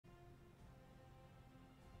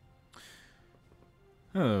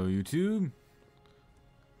Hello YouTube.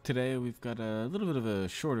 Today we've got a little bit of a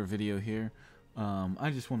shorter video here.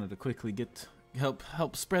 I just wanted to quickly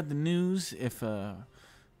help spread the news. If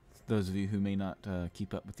those of you who may not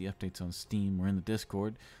keep up with the updates on Steam or in the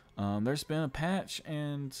Discord, there's been a patch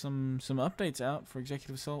and some updates out for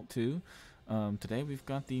Executive Assault 2. Today we've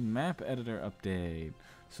got the map editor update.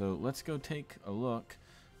 So let's go take a look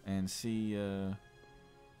and see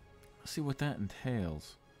what that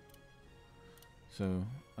entails. So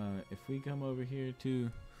if we come over here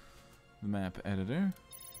to the map editor,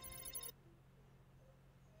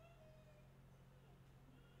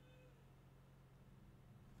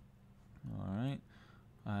 alright,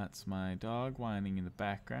 that's my dog whining in the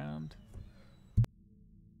background.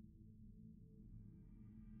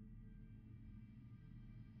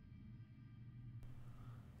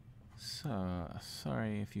 So,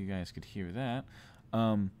 sorry if you guys could hear that.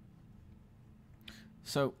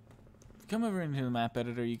 So, come over into the map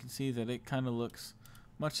editor, you can see that it kind of looks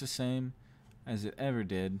much the same as it ever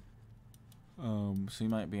did. So you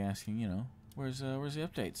might be asking, you know, where's the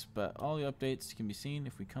updates? But all the updates can be seen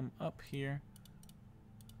if we come up here.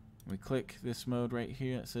 We click this mode right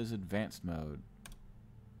here. It says Advanced Mode.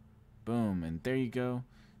 Boom, and there you go.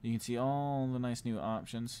 You can see all the nice new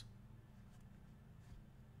options.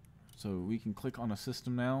 So we can click on a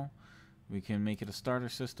system now. We can make it a starter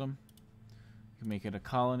system. You can make it a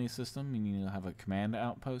colony system. You need to have a command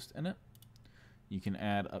outpost in it. You can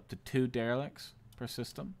add up to 2 derelicts per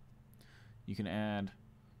system. You can add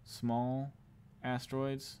small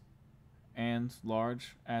asteroids and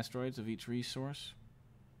large asteroids of each resource.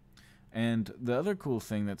 And the other cool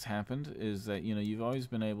thing that's happened is that, you know, you've always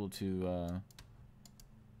been able to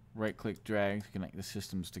right-click drag to connect the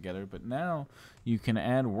systems together, but now you can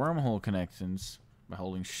add wormhole connections by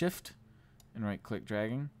holding shift and right-click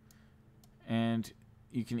dragging. And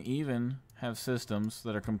you can even have systems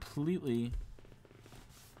that are completely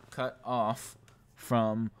cut off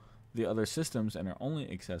from the other systems and are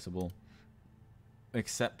only accessible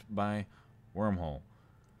except by wormhole.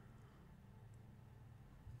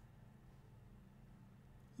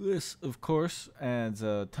 This, of course, adds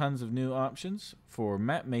tons of new options for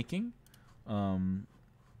map making.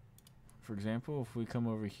 For example, if we come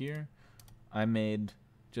over here, I made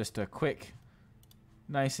just a quick,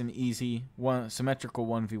 nice and easy symmetrical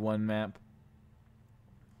 1v1 map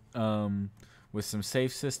with some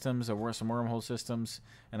safe systems, some wormhole systems,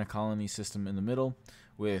 and a colony system in the middle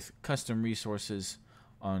with custom resources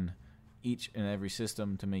on each and every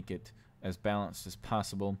system to make it as balanced as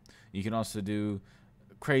possible. You can also do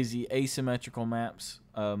crazy asymmetrical maps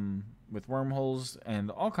with wormholes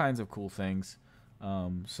and all kinds of cool things.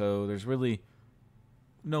 So there's really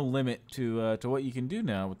no limit to what you can do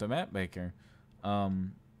now with the map maker,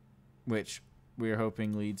 which we are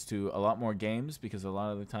hoping leads to a lot more games, because a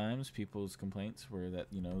lot of the times people's complaints were that,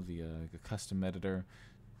 you know, the custom editor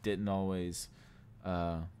didn't always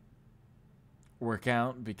work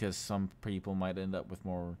out because some people might end up with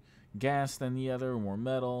more gas than the other, or more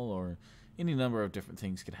metal, or any number of different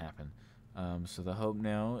things could happen. So the hope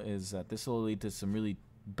now is that this will lead to some really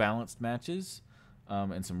balanced matches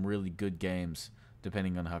and some really good games,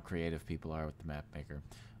 depending on how creative people are with the map maker.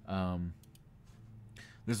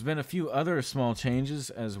 There's been a few other small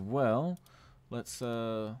changes as well. Let's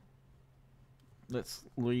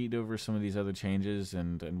read over some of these other changes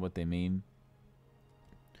and what they mean.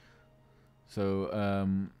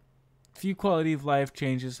 So, few quality of life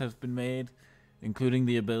changes have been made, including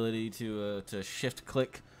the ability to shift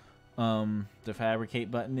click the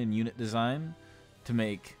fabricate button in unit design to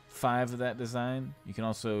make 5 of that design. You can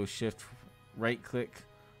also shift right click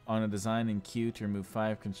on a design in queue to remove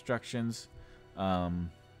 5 constructions.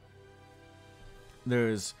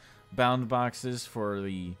 There's bound boxes for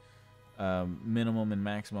the minimum and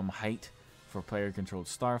maximum height for player controlled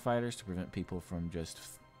starfighters to prevent people from just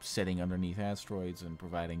sitting underneath asteroids and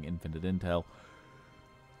providing infinite intel.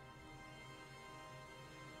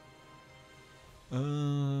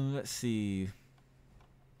 Let's see.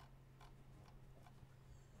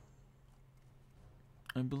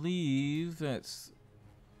 I believe that's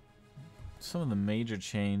some of the major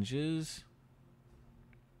changes.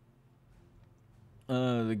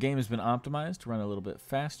 The game has been optimized to run a little bit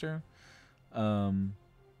faster.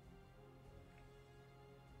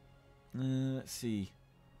 Let's see.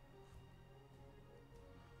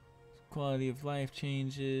 Quality of life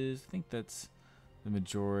changes. I think that's the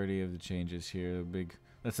majority of the changes here.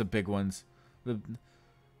 That's the big ones.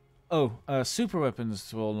 Super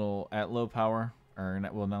weapons will at low power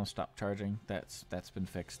will now stop charging. That's been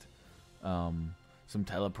fixed. Some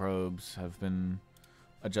teleprobes have been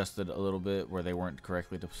adjusted a little bit where they weren't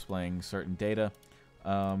correctly displaying certain data.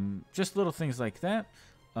 Just little things like that.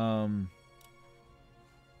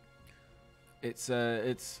 It's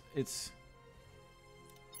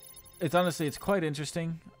honestly, it's quite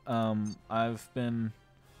interesting. I've been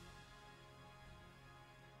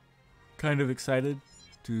kind of excited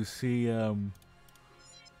to see.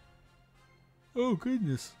 Oh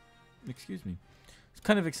goodness, excuse me. It's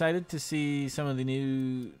kind of excited to see some of the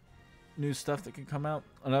new stuff that can come out.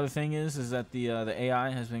 Another thing is that the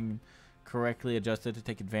AI has been correctly adjusted to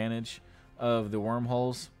take advantage of the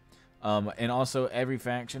wormholes, and also every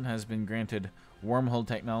faction has been granted wormhole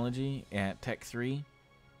technology at Tech 3,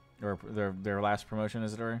 or their last promotion,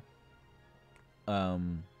 as it were.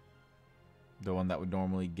 The one that would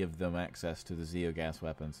normally give them access to the Zeogas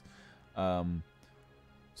weapons.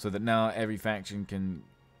 So that now every faction can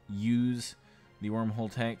use the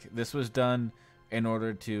wormhole tech. This was done in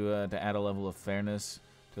order to add a level of fairness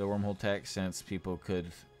to the wormhole tech, since people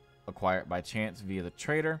could acquire it by chance via the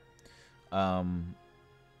trader.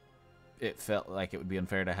 It felt like it would be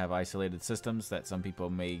unfair to have isolated systems that some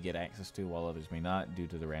people may get access to while others may not, due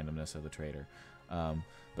to the randomness of the trader.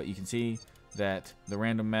 But you can see that the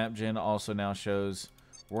random map gen also now shows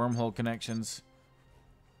wormhole connections.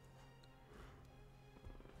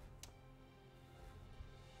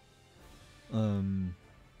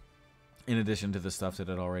 In addition to the stuff that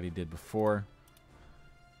it already did before.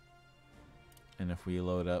 And if we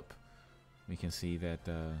load up, we can see that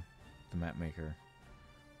the map maker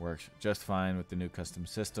works just fine with the new custom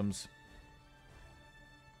systems.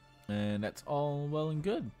 And that's all well and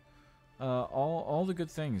good. All the good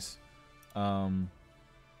things. Let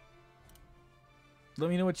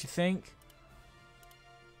me know what you think.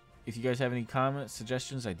 If you guys have any comments,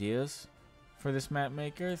 suggestions, ideas for this map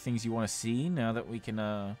maker, things you want to see now that we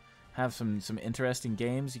can have some interesting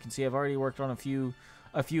games. You can see I've already worked on a few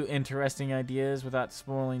interesting ideas without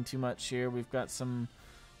spoiling too much here. We've got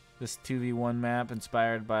this 2v1 map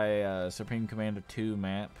inspired by Supreme Commander 2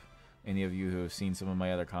 map. Any of you who have seen some of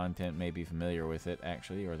my other content may be familiar with it,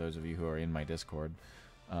 actually, or those of you who are in my Discord.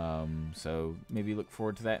 So maybe look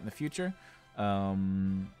forward to that in the future.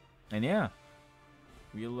 And yeah,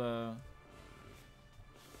 we'll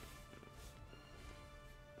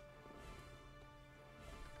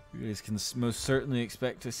you guys can most certainly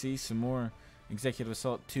expect to see some more Executive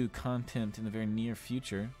Assault 2 content in the very near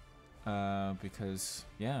future, because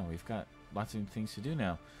yeah, we've got lots of things to do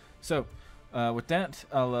now. So with that,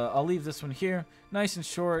 I'll leave this one here, nice and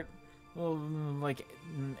short, well, like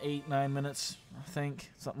 8-9 minutes, I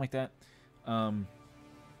think, something like that. And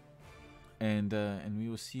we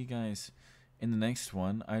will see you guys in the next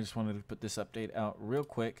one. I just wanted to put this update out real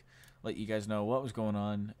quick, let you guys know what was going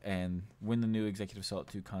on and when the new Executive Assault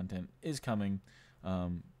 2 content is coming,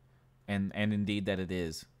 and indeed that it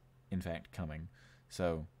is, in fact, coming.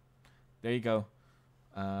 So there you go.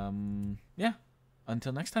 Yeah,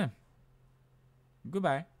 until next time.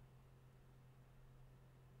 Goodbye.